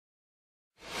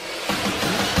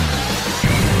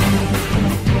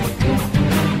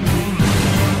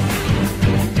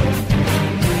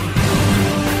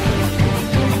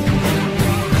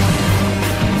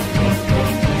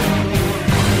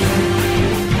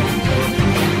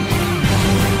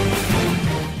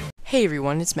Hey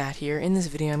everyone, it's Matt here. In this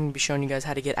video I'm going to be showing you guys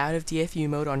how to get out of DFU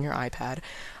mode on your iPad.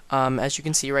 As you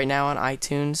can see right now on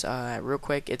iTunes, real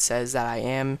quick, it says that I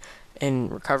am in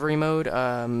recovery mode.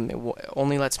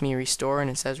 Only lets me restore,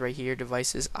 and it says right here,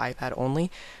 devices iPad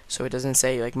only. So it doesn't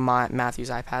say like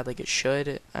Matthew's iPad like it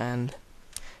should, and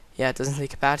yeah, it doesn't say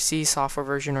capacity, software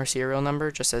version, or serial number,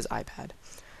 it just says iPad.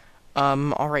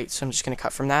 Alright, so I'm just going to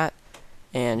cut from that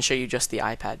and show you just the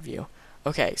iPad view.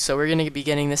 Okay, so we're going to be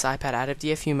getting this iPad out of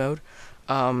DFU mode.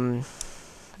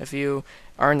 If you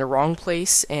are in the wrong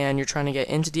place and you're trying to get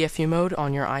into DFU mode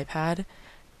on your iPad,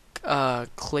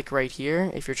 click right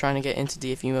here. If you're trying to get into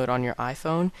DFU mode on your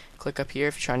iPhone, click up here.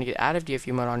 If you're trying to get out of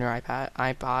DFU mode on your iPod,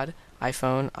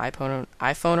 iPhone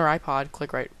or iPod,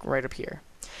 click right up here.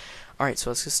 Alright,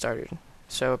 so let's get started.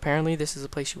 So apparently this is the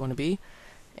place you want to be,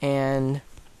 and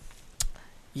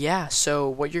yeah, so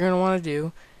what you're going to want to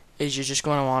do is you're just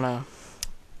going to want to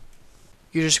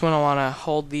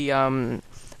hold the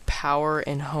power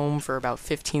and home for about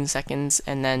 15 seconds,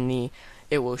 and then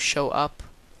it will show up.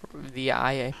 The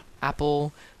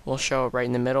Apple will show up right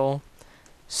in the middle.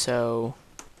 So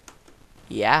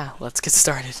yeah, let's get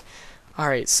started.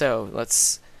 Alright, so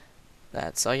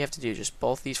that's all you have to do, just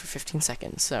both these for 15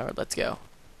 seconds. So let's go.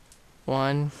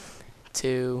 1,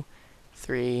 2,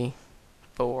 3,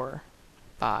 4,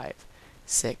 5,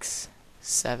 6,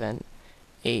 7,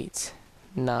 8,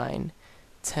 9,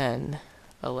 10,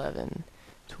 11,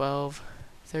 12,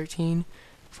 13,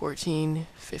 14,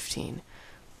 15.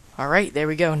 Alright, there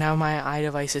we go. Now my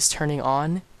iDevice is turning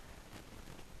on,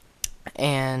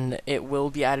 and it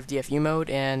will be out of DFU mode,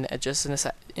 and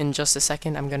in just a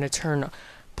second I'm going to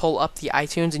pull up the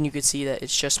iTunes, and you can see that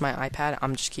it's just my iPad.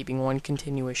 I'm just keeping one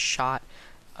continuous shot.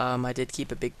 I did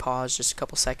keep a big pause just a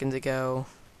couple seconds ago,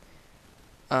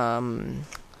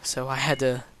 so I had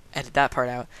to edit that part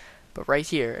out. But right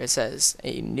here it says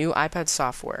a new iPad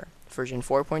software version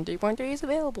 4.3.3 is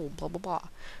available, blah blah blah,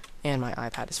 and my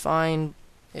iPad is fine.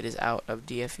 It is out of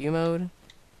DFU mode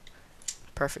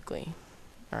perfectly.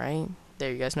 Alright,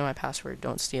 there, you guys know my password,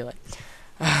 don't steal it.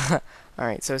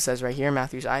 Alright, so it says right here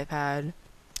Matthew's iPad,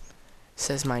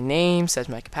 says my name, says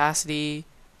my capacity,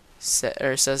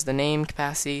 says the name,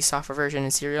 capacity, software version,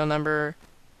 and serial number.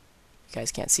 You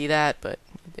guys can't see that, but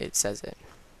it says it.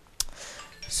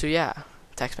 So yeah,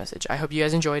 text message. I hope you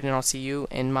guys enjoyed, and I'll see you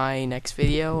in my next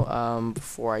video.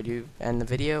 Before I do end the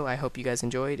video, I hope you guys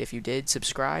enjoyed. If you did,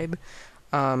 subscribe.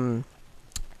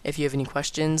 If you have any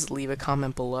questions, leave a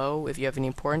comment below. If you have any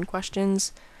important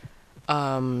questions,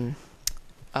 email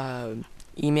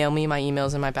me. My email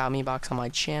is in my About Me box on my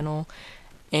channel.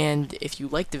 And if you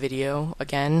liked the video,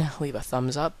 again, leave a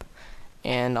thumbs up,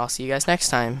 and I'll see you guys next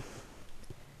time.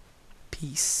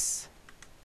 Peace.